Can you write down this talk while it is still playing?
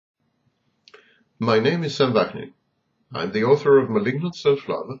My name is Sam Vaknin. I'm the author of Malignant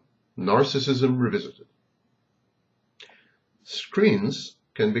Self-Love, Narcissism Revisited. Screens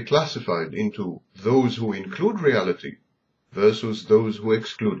can be classified into those who include reality versus those who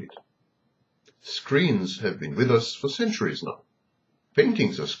exclude it. Screens have been with us for centuries now.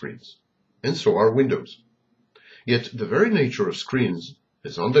 Paintings are screens, and so are windows. Yet the very nature of screens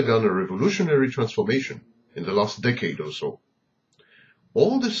has undergone a revolutionary transformation in the last decade or so.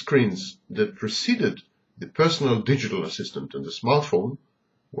 All the screens that preceded the personal digital assistant and the smartphone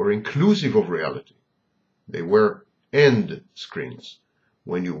were inclusive of reality. They were end screens.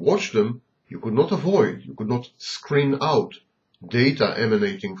 When you watched them, you could not avoid, you could not screen out data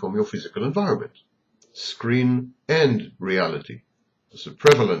emanating from your physical environment. Screen and reality is a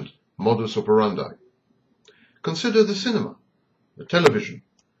prevalent modus operandi. Consider the cinema, the television,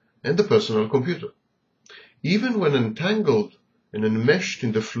 and the personal computer. Even when entangled and enmeshed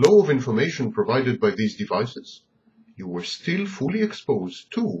in the flow of information provided by these devices, you were still fully exposed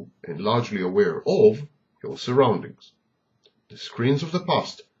to and largely aware of your surroundings. The screens of the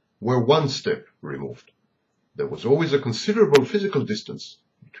past were one step removed. There was always a considerable physical distance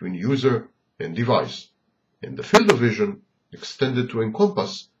between user and device, and the field of vision extended to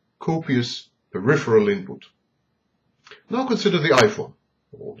encompass copious peripheral input. Now consider the iPhone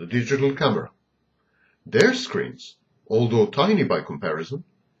or the digital camera. Their screens, although tiny by comparison,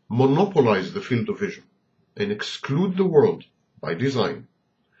 monopolize the field of vision and exclude the world by design.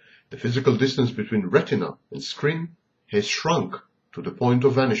 The physical distance between retina and screen has shrunk to the point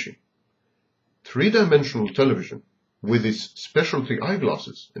of vanishing. Three-dimensional television, with its specialty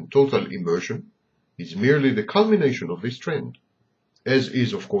eyeglasses and total immersion, is merely the culmination of this trend, as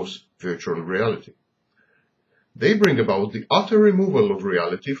is, of course, virtual reality. They bring about the utter removal of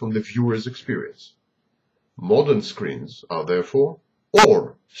reality from the viewer's experience. Modern screens are therefore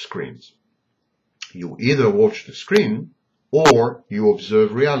or screens. You either watch the screen or you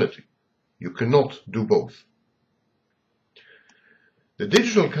observe reality. You cannot do both. The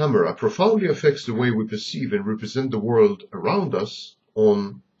digital camera profoundly affects the way we perceive and represent the world around us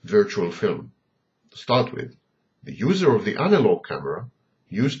on virtual film. To start with, the user of the analog camera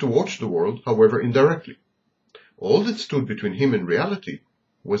used to watch the world, however, indirectly. All that stood between him and reality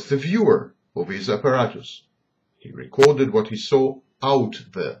was the viewer of his apparatus. He recorded what he saw out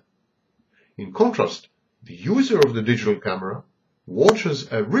there. In contrast, the user of the digital camera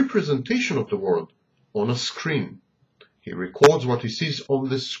watches a representation of the world on a screen. He records what he sees on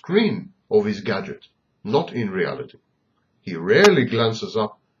the screen of his gadget, not in reality. He rarely glances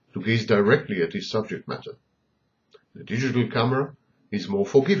up to gaze directly at his subject matter. The digital camera is more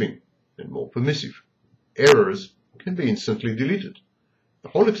forgiving and more permissive. Errors can be instantly deleted. The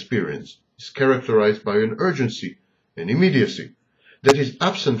whole experience is characterized by an urgency and immediacy that is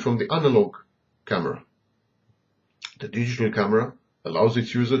absent from the analog camera. The digital camera allows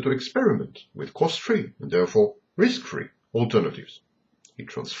its user to experiment with cost-free and therefore risk-free alternatives. It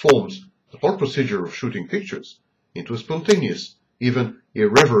transforms the whole procedure of shooting pictures into a spontaneous, even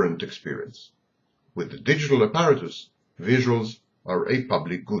irreverent experience. With the digital apparatus, visuals are a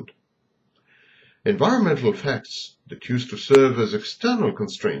public good. Environmental facts that used to serve as external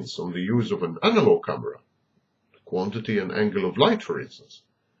constraints on the use of an analog camera, quantity and angle of light for instance,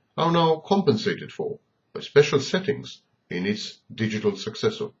 are now compensated for by special settings in its digital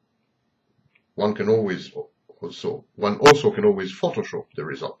successor. One also can always Photoshop the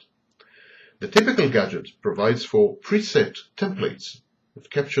result. The typical gadget provides for preset templates that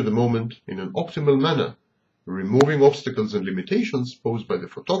capture the moment in an optimal manner, removing obstacles and limitations posed by the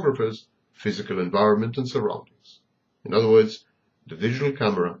photographer's physical environment and surroundings. In other words, the digital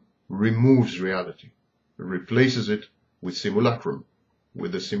camera removes reality, replaces it with simulacrum,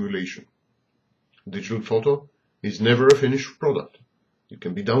 with a simulation. Digital photo is never a finished product. It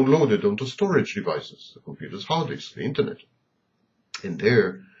can be downloaded onto storage devices, the computer's hard disk, the internet. And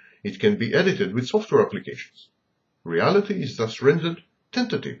there, it can be edited with software applications. Reality is thus rendered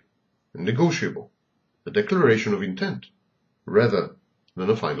tentative and negotiable, a declaration of intent, rather than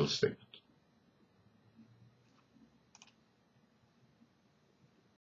a final state.